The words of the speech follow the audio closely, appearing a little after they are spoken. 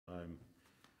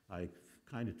I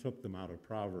kind of took them out of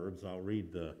Proverbs. I'll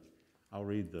read the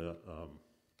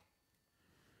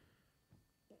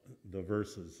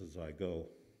verses as I go,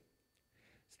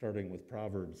 starting with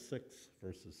Proverbs 6,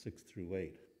 verses 6 through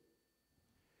 8.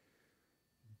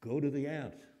 Go to the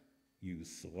ant, you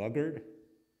sluggard.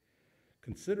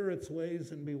 Consider its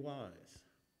ways and be wise.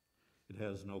 It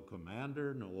has no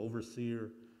commander, no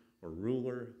overseer or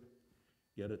ruler,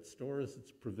 yet it stores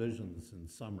its provisions in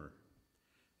summer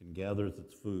and gathers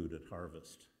its food at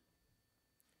harvest.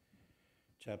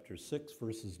 Chapter 6,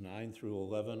 verses 9 through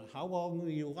 11. How long will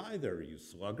you lie there, you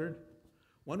sluggard?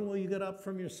 When will you get up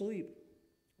from your sleep?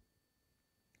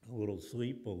 A little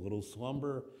sleep, a little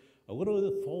slumber, a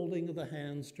little folding of the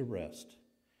hands to rest,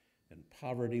 and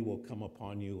poverty will come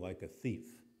upon you like a thief,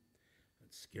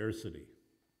 and scarcity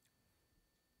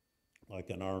like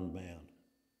an armed man.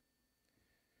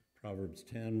 Proverbs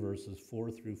 10, verses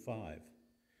 4 through 5.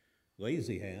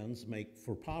 Lazy hands make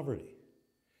for poverty,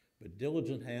 but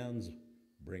diligent hands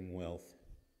bring wealth.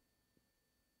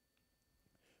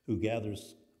 Who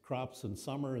gathers crops in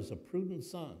summer is a prudent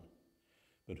son,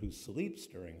 but who sleeps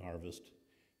during harvest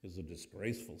is a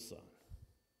disgraceful son.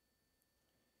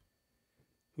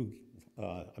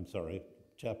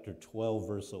 Chapter 12,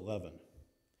 verse 11.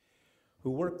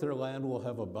 Who work their land will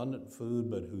have abundant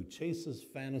food, but who chases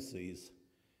fantasies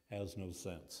has no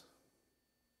sense.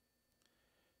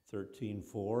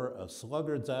 13:4, a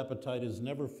sluggard's appetite is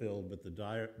never filled, but the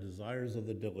desires of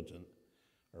the diligent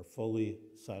are fully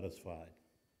satisfied.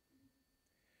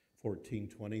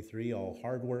 14:23, all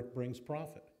hard work brings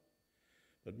profit,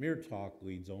 but mere talk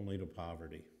leads only to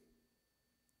poverty.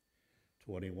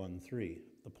 21:3,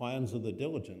 the plans of the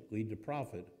diligent lead to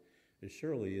profit as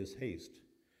surely as haste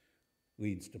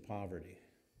leads to poverty.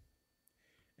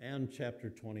 And chapter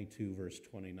 22, verse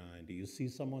 29, do you see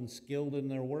someone skilled in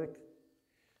their work?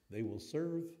 They will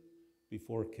serve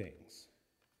before kings.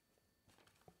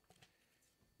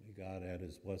 May God add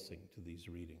his blessing to these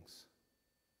readings.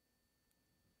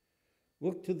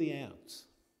 Look to the ants.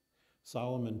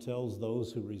 Solomon tells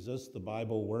those who resist the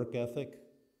Bible work ethic,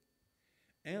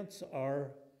 ants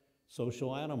are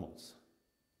social animals.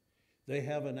 They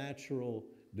have a natural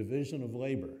division of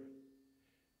labor.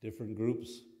 Different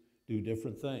groups do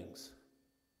different things.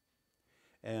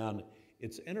 And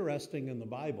it's interesting in the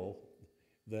Bible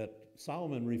that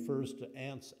Solomon refers to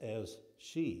ants as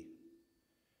she,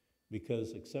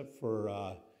 because except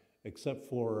for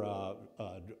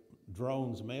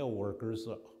drones, male workers,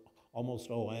 almost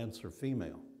all ants are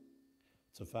female.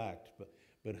 It's a fact.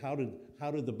 But how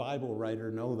did the Bible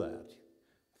writer know that?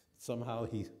 Somehow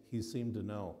he seemed to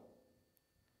know.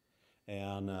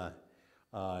 And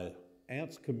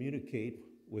ants communicate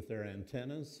with their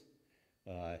antennas.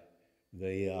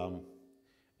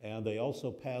 And they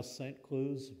also pass scent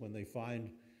clues. When they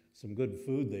find some good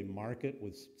food, they mark it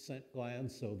with scent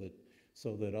glands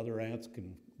so that other ants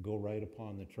can go right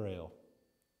upon the trail.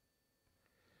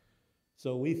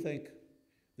 So we think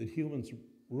that humans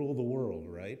rule the world,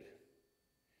 right?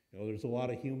 You know, there's a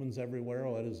lot of humans everywhere.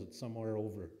 What is it, somewhere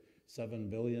over 7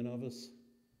 billion of us?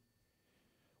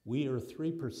 We are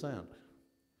 3%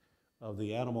 of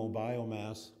the animal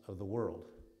biomass of the world.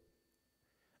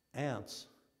 Ants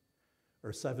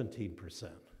are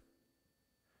 17%.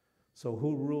 So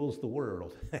who rules the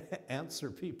world? Ants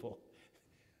are people.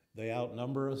 They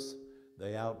outnumber us.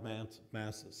 They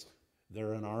outmass us.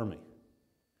 They're an army.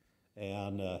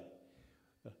 And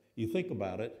you think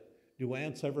about it, do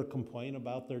ants ever complain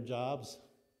about their jobs?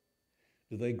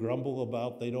 Do they grumble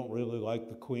about they don't really like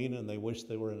the queen and they wish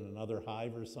they were in another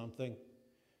hive or something?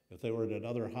 If they were in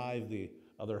another hive, the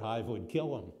other hive would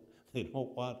kill them.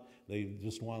 They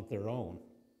just want their own.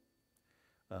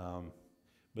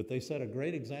 But they set a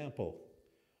great example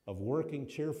of working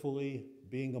cheerfully,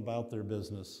 being about their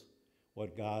business,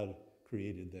 what God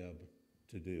created them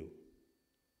to do.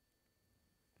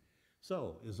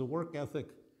 So, is the work ethic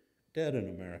dead in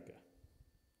America?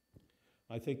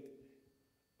 I think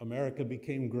America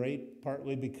became great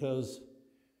partly because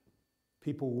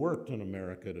people worked in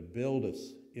America to build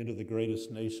us into the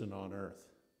greatest nation on earth.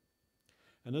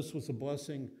 And this was a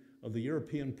blessing of the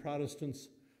European Protestants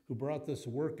who brought this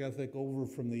work ethic over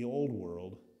from the old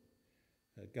world,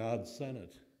 that God sent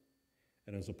it,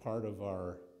 and is a part of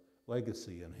our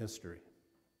legacy and history.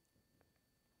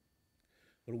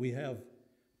 But we have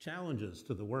challenges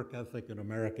to the work ethic in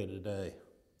America today.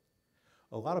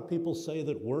 A lot of people say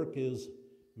that work is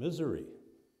misery,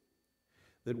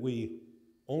 that we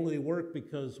only work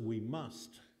because we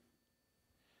must.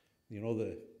 You know,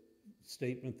 the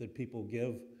statement that people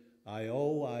give, I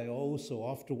owe, so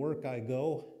off to work I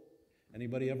go.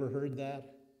 Anybody ever heard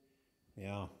that?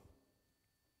 Yeah.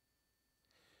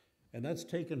 And that's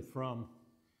taken from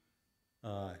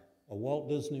a Walt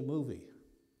Disney movie,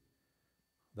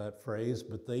 that phrase,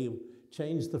 but they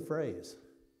changed the phrase.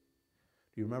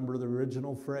 Do you remember the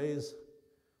original phrase?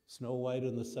 Snow White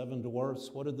and the Seven Dwarfs.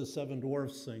 What did the Seven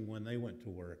Dwarfs sing when they went to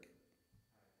work?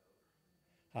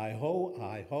 Hi ho,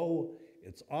 hi ho,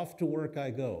 it's off to work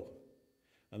I go.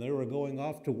 And they were going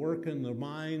off to work in the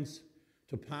mines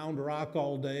to pound rock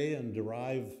all day and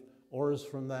derive ores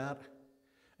from that.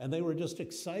 And they were just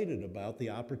excited about the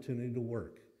opportunity to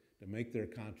work, to make their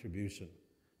contribution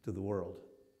to the world.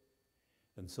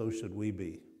 And so should we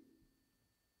be.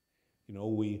 You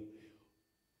know,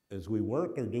 as we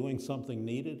work, are doing something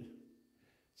needed,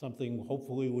 something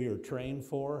hopefully we are trained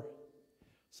for,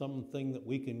 something that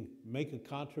we can make a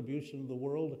contribution to the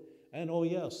world, and oh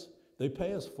yes, they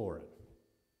pay us for it.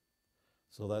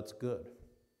 So that's good.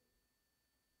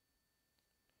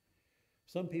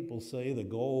 Some people say the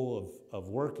goal of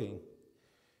working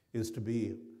is to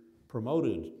be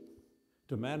promoted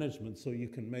to management so you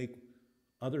can make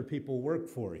other people work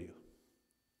for you.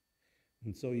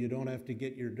 And so you don't have to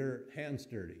get your hands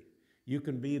dirty. You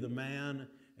can be the man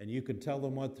and you can tell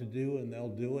them what to do and they'll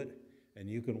do it and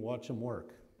you can watch them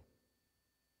work.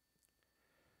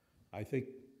 I think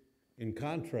in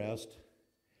contrast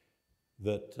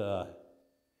that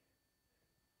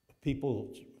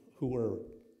people who are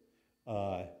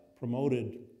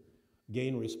promoted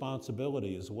gain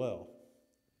responsibility as well.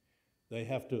 They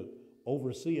have to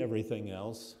oversee everything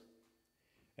else,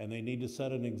 and they need to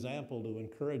set an example to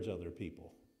encourage other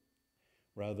people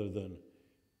rather than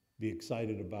be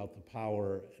excited about the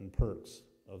power and perks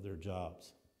of their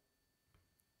jobs.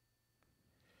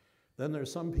 Then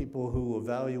there's some people who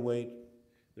evaluate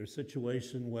their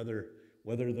situation, whether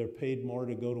they're paid more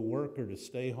to go to work or to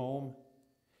stay home,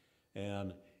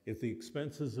 and if the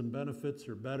expenses and benefits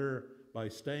are better by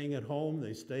staying at home,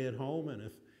 they stay at home,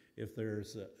 and if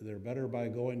they're better by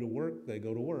going to work, they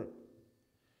go to work.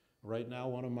 Right now,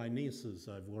 one of my nieces,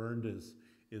 I've learned, is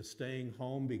staying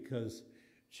home because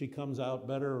she comes out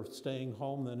better staying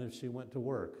home than if she went to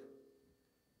work.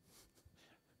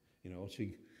 You know,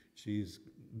 she's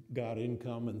got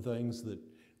income and things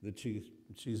that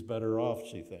she's better off,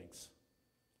 she thinks.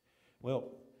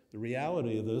 Well, the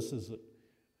reality of this is that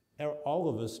all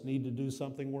of us need to do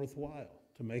something worthwhile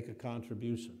to make a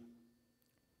contribution.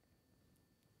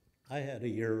 I had a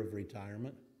year of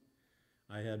retirement.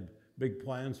 I had big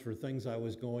plans for things I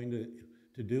was going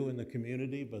to do in the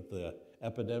community, but the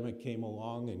epidemic came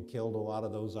along and killed a lot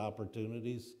of those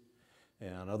opportunities,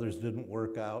 and others didn't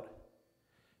work out.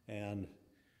 And,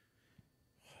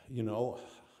 you know,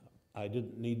 I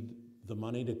didn't need the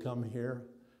money to come here,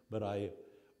 but I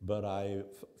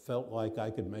felt like I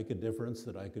could make a difference,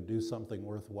 that I could do something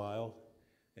worthwhile,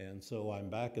 and so I'm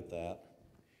back at that.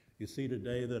 You see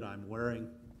today that I'm wearing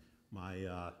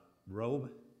my robe.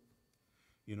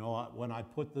 You know, when I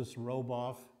put this robe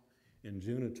off in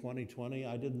June of 2020,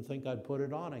 I didn't think I'd put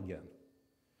it on again.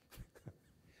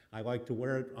 I like to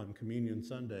wear it on Communion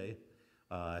Sunday,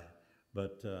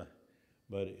 but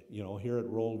you know, here it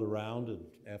rolled around, and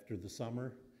after the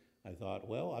summer, I thought,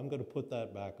 well, I'm going to put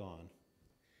that back on.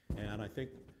 And I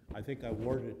think I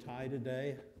wore a tie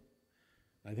today.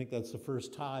 I think that's the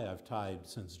first tie I've tied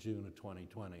since June of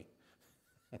 2020.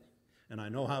 And I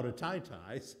know how to tie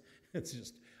ties. It's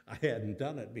just I hadn't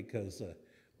done it because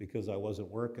I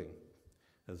wasn't working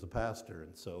as a pastor.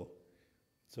 And so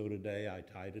today I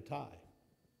tied a tie.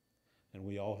 And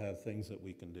we all have things that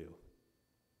we can do.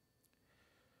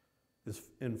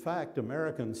 In fact,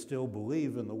 Americans still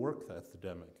believe in the work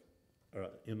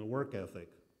ethic.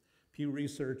 Pew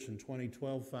Research in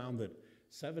 2012 found that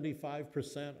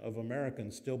 75% of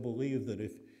Americans still believe that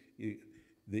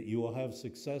you will have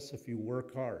success if you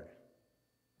work hard.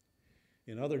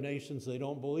 In other nations, they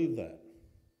don't believe that.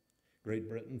 Great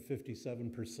Britain,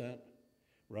 57%.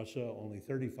 Russia, only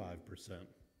 35%.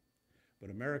 But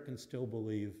Americans still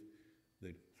believe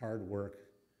that hard work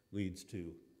leads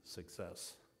to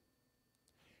success.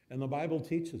 And the Bible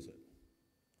teaches it.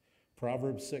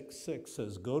 Proverbs 6:6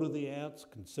 says, "Go to the ants,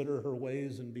 consider her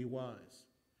ways, and be wise."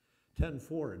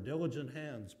 10:4, "Diligent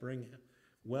hands bring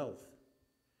wealth."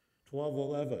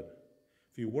 12:11,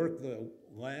 "If you work the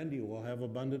land, you will have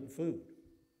abundant food."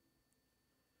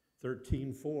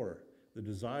 13:4, "The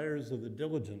desires of the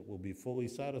diligent will be fully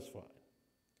satisfied."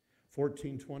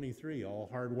 14:23, "All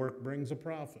hard work brings a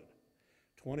profit."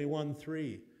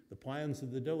 21:3, "The plans of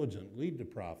the diligent lead to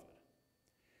profit."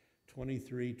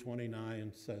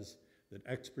 23:29 says that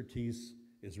expertise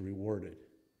is rewarded.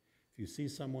 If you see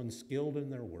someone skilled in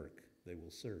their work, they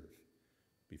will serve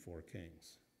before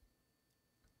kings.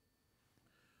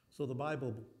 So the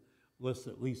Bible lists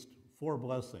at least four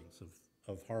blessings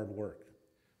of hard work: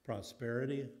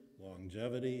 prosperity,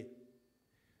 longevity,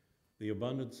 the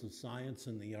abundance of science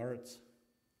and the arts,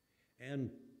 and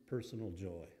personal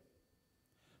joy.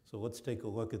 So let's take a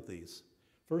look at these.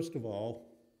 First of all,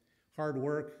 hard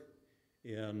work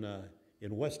in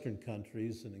Western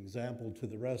countries, an example to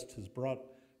the rest, has brought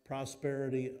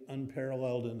prosperity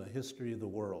unparalleled in the history of the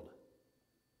world.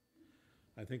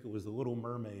 I think it was the Little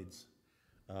Mermaid's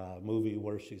movie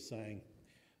where she sang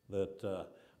that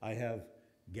I have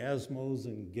gazmos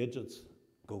and gadgets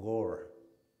galore.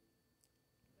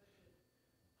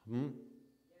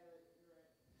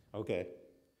 Okay.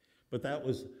 But that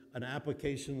was an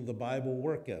application of the Bible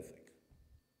work ethic.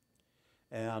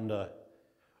 And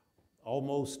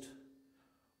almost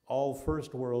all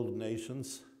first world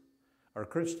nations are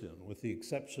Christian, with the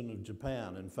exception of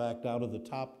Japan. In fact, out of the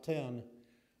top 10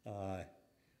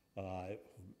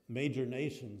 major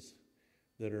nations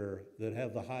that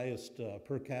have the highest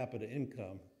per capita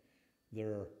income,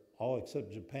 they're all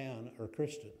except Japan are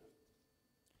Christian.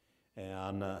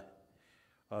 And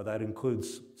that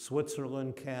includes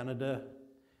Switzerland, Canada,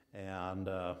 and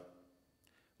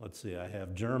let's see, I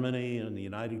have Germany and the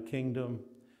United Kingdom,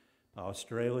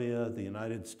 Australia, the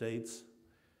United States.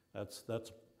 That's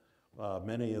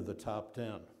many of the top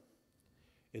 10.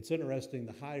 It's interesting,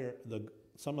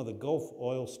 some of the Gulf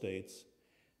oil states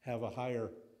have a higher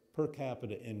per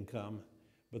capita income,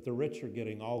 but the rich are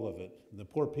getting all of it. The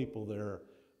poor people there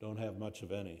don't have much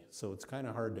of any, so it's kind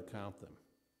of hard to count them.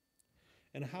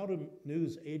 And how do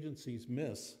news agencies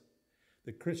miss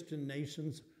that Christian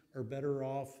nations are better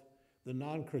off than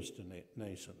non-Christian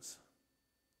nations?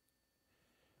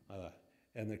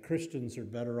 And that Christians are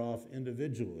better off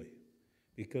individually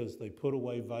because they put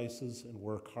away vices and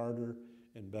work harder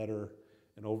and better,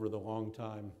 and over the long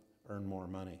time earn more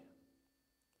money.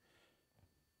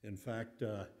 In fact,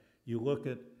 you look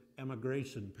at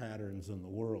emigration patterns in the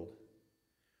world.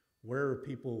 Where are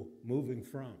people moving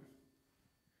from?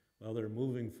 Well, they're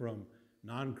moving from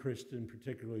non-Christian,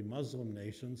 particularly Muslim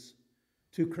nations,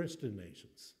 to Christian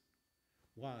nations.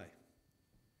 Why?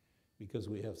 Because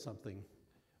we have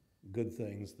good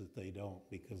things that they don't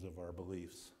because of our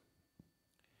beliefs.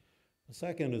 The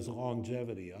second is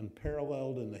longevity,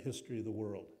 unparalleled in the history of the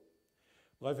world.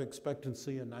 Life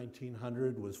expectancy in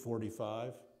 1900 was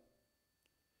 45.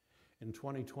 In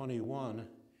 2021,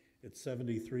 it's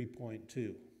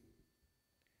 73.2.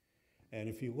 And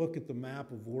if you look at the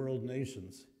map of world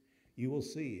nations, you will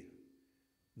see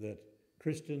that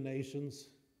Christian nations,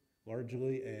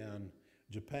 largely, and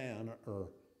Japan are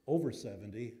over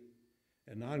 70,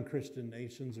 and non-Christian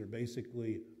nations are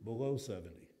basically below 70.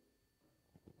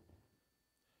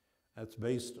 That's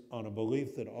based on a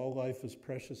belief that all life is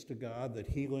precious to God, that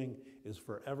healing is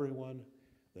for everyone,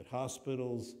 that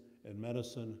hospitals and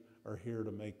medicine are here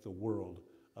to make the world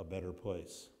a better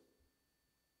place.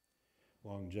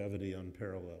 Longevity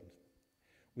unparalleled.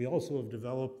 We also have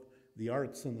developed the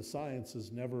arts and the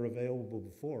sciences never available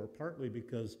before, partly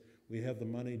because we have the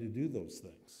money to do those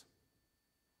things.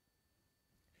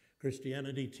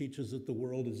 Christianity teaches that the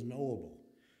world is knowable,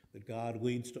 that God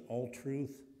leads to all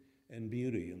truth and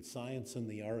beauty, and science and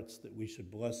the arts, that we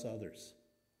should bless others.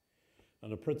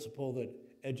 And the principle that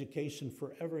education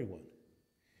for everyone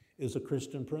is a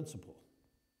Christian principle.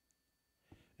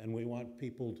 And we want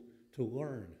people to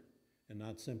learn and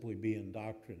not simply be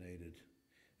indoctrinated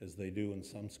as they do in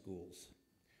some schools.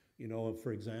 You know,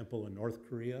 for example, in North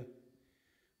Korea,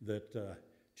 that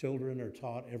children are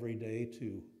taught every day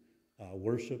to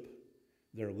worship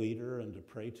their leader and to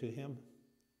pray to him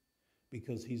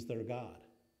because he's their God.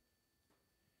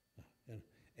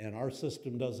 And our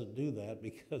system doesn't do that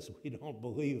because we don't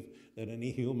believe that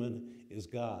any human is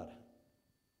God.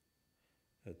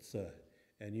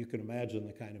 And you can imagine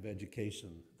the kind of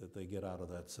education that they get out of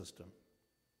that system.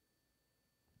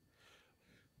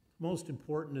 Most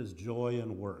important is joy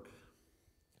in work,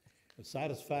 a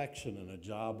satisfaction in a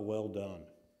job well done.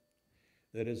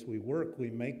 That as we work, we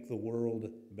make the world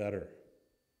better.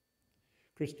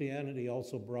 Christianity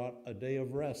also brought a day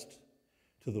of rest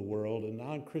to the world, and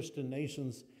non-Christian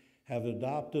nations have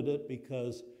adopted it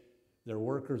because their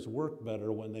workers work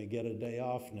better when they get a day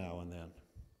off now and then.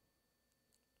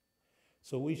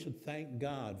 So we should thank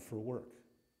God for work.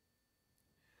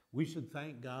 We should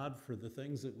thank God for the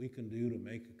things that we can do to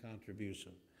make a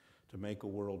contribution, to make a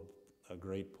world a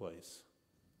great place.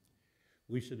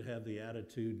 We should have the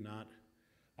attitude not,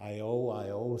 I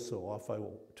owe, so off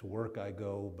to work I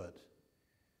go, but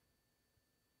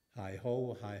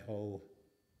hi-ho,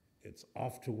 it's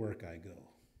off to work I go.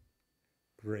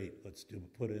 Great, let's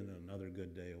put in another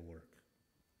good day of work.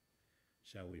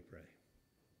 Shall we pray?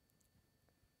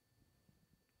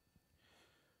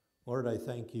 Lord, I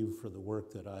thank you for the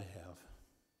work that I have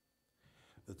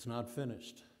that's not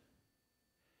finished,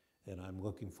 and I'm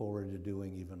looking forward to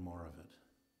doing even more of it.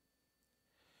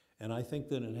 And I think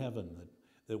that in heaven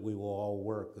that we will all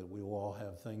work, that we will all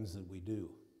have things that we do,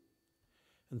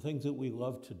 and things that we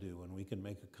love to do, and we can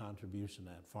make a contribution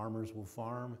at. Farmers will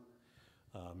farm,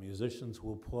 musicians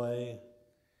will play,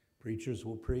 preachers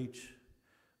will preach,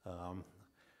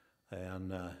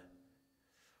 and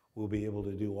we'll be able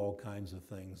to do all kinds of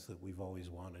things that we've always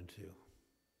wanted to.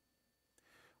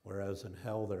 Whereas in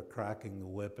hell, they're cracking the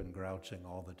whip and grouching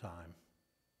all the time.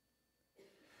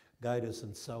 Guide us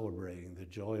in celebrating the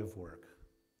joy of work.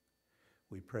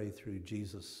 We pray through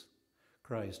Jesus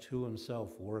Christ, who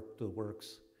himself worked the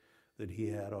works that he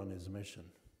had on his mission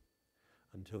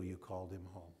until you called him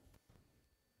home.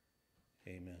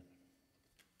 Amen.